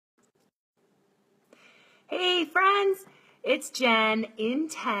Hey friends, it's Jen in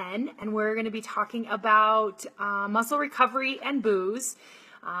 10, and we're going to be talking about muscle recovery and booze,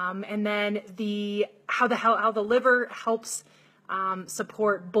 and then how the liver helps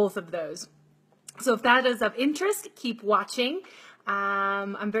support both of those. So if that is of interest, keep watching.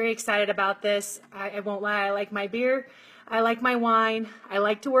 I'm very excited about this. I won't lie, I like my beer, I like my wine, I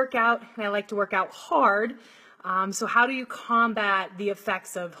like to work out, and I like to work out hard. So how do you combat the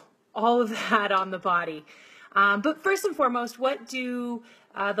effects of all of that on the body? But first and foremost, what do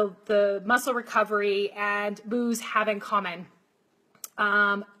the muscle recovery and booze have in common?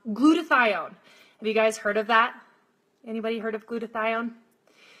 Glutathione. Have you guys heard of that? Anybody heard of glutathione?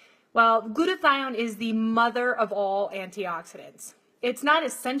 Well, glutathione is the mother of all antioxidants. It's not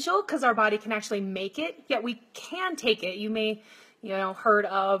essential because our body can actually make it, yet we can take it. You may, heard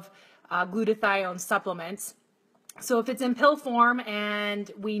of glutathione supplements. So if it's in pill form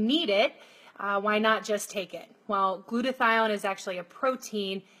and we need it, why not just take it? Well, glutathione is actually a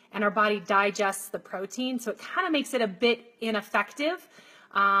protein, and our body digests the protein, so it kind of makes it a bit ineffective.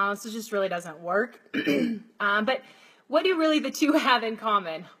 So it just really doesn't work. But what do really the two have in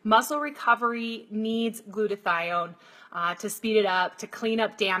common? Muscle recovery needs glutathione to speed it up, to clean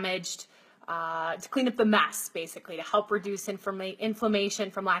up damaged, to clean up the mess, basically, to help reduce inflammation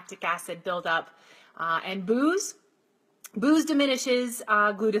from lactic acid buildup. And booze diminishes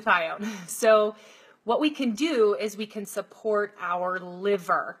glutathione. So what we can do is we can support our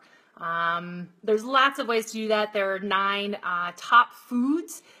liver. There's lots of ways to do that. There are 9 top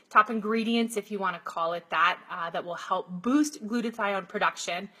foods, top ingredients, if you want to call it that, that will help boost glutathione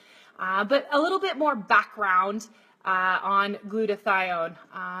production. But a little bit more background on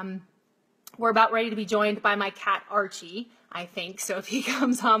glutathione. We're about ready to be joined by my cat Archie, I think. So if he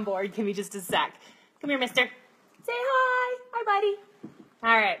comes on board, give me just a sec. Come here, mister. Say hi. Hi, buddy.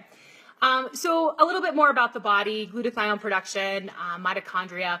 All right. So a little bit more about the body, glutathione production,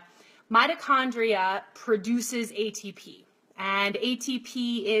 mitochondria. Mitochondria produces ATP, and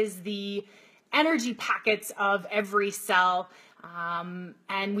ATP is the energy packets of every cell,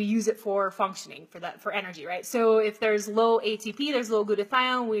 and we use it for functioning, for energy, right? So if there's low ATP, there's low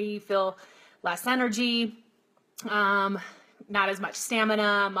glutathione, we feel less energy, not as much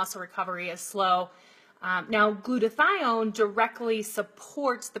stamina, muscle recovery is slow. Now, glutathione directly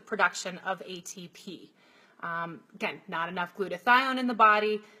supports the production of ATP. Again, not enough glutathione in the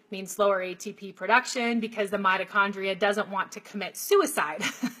body means slower ATP production because the mitochondria doesn't want to commit suicide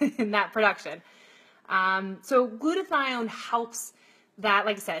in that production. So glutathione helps that,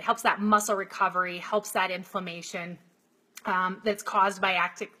 like I said, helps that muscle recovery, helps that inflammation that's caused by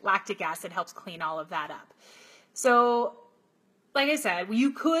lactic acid, helps clean all of that up. So like I said,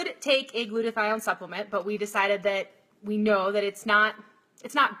 you could take a glutathione supplement, but we decided that we know that it's not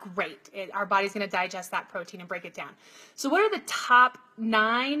great. Our body's going to digest that protein and break it down. So what are the top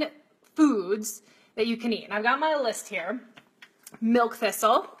 9 foods that you can eat? And I've got my list here. Milk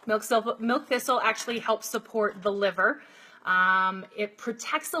thistle. Milk thistle actually helps support the liver. It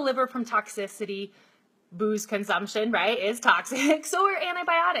protects the liver from toxicity. Booze consumption, right, is toxic. So are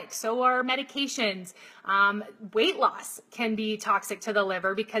antibiotics. So are medications. Weight loss can be toxic to the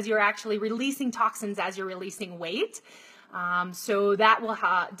liver because you're actually releasing toxins as you're releasing weight. So that will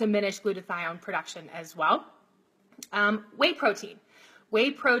diminish glutathione production as well. Whey protein.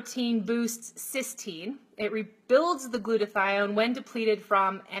 Whey protein boosts cysteine. It rebuilds the glutathione when depleted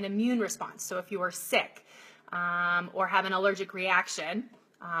from an immune response. So if you are sick or have an allergic reaction,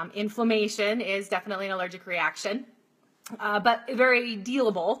 inflammation is definitely an allergic reaction, but very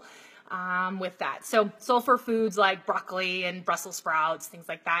dealable with that. So sulfur foods like broccoli and Brussels sprouts, things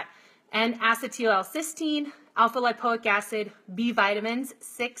like that. And acetyl-L-cysteine, alpha-lipoic acid, B vitamins,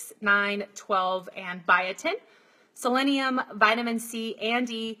 6, 9, 12, and biotin, selenium, vitamin C and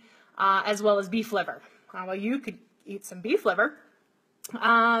E, as well as beef liver. Well, you could eat some beef liver.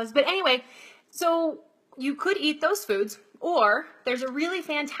 But anyway, so you could eat those foods, or there's a really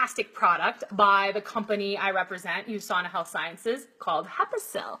fantastic product by the company I represent, USANA Health Sciences, called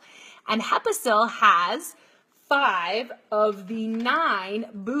Hepasil. And Hepasil has 5 of the 9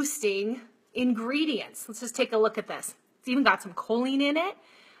 boosting ingredients. Let's just take a look at this. It's even got some choline in it.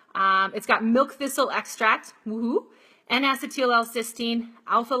 It's got milk thistle extract, woohoo, N-acetyl-L-cysteine,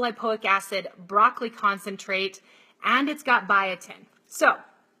 alpha-lipoic acid, broccoli concentrate, and it's got biotin. So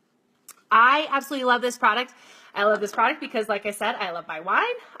I absolutely love this product. I love this product because, like I said, I love my wine,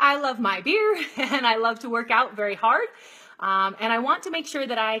 I love my beer, and I love to work out very hard. And I want to make sure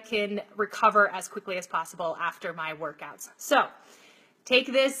that I can recover as quickly as possible after my workouts. So take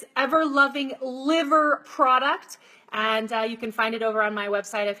this ever-loving liver product And you can find it over on my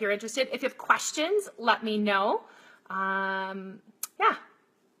website if you're interested. If you have questions, let me know. Yeah,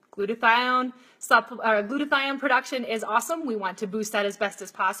 glutathione production is awesome. We want to boost that as best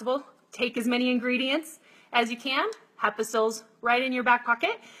as possible. Take as many ingredients as you can. Hepastill's right in your back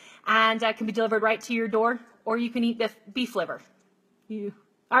pocket, and can be delivered right to your door, or you can eat the beef liver.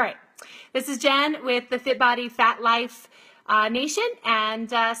 All right. This is Jen with the Fit Body Fat Life Nation, and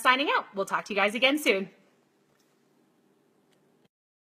signing out. We'll talk to you guys again soon.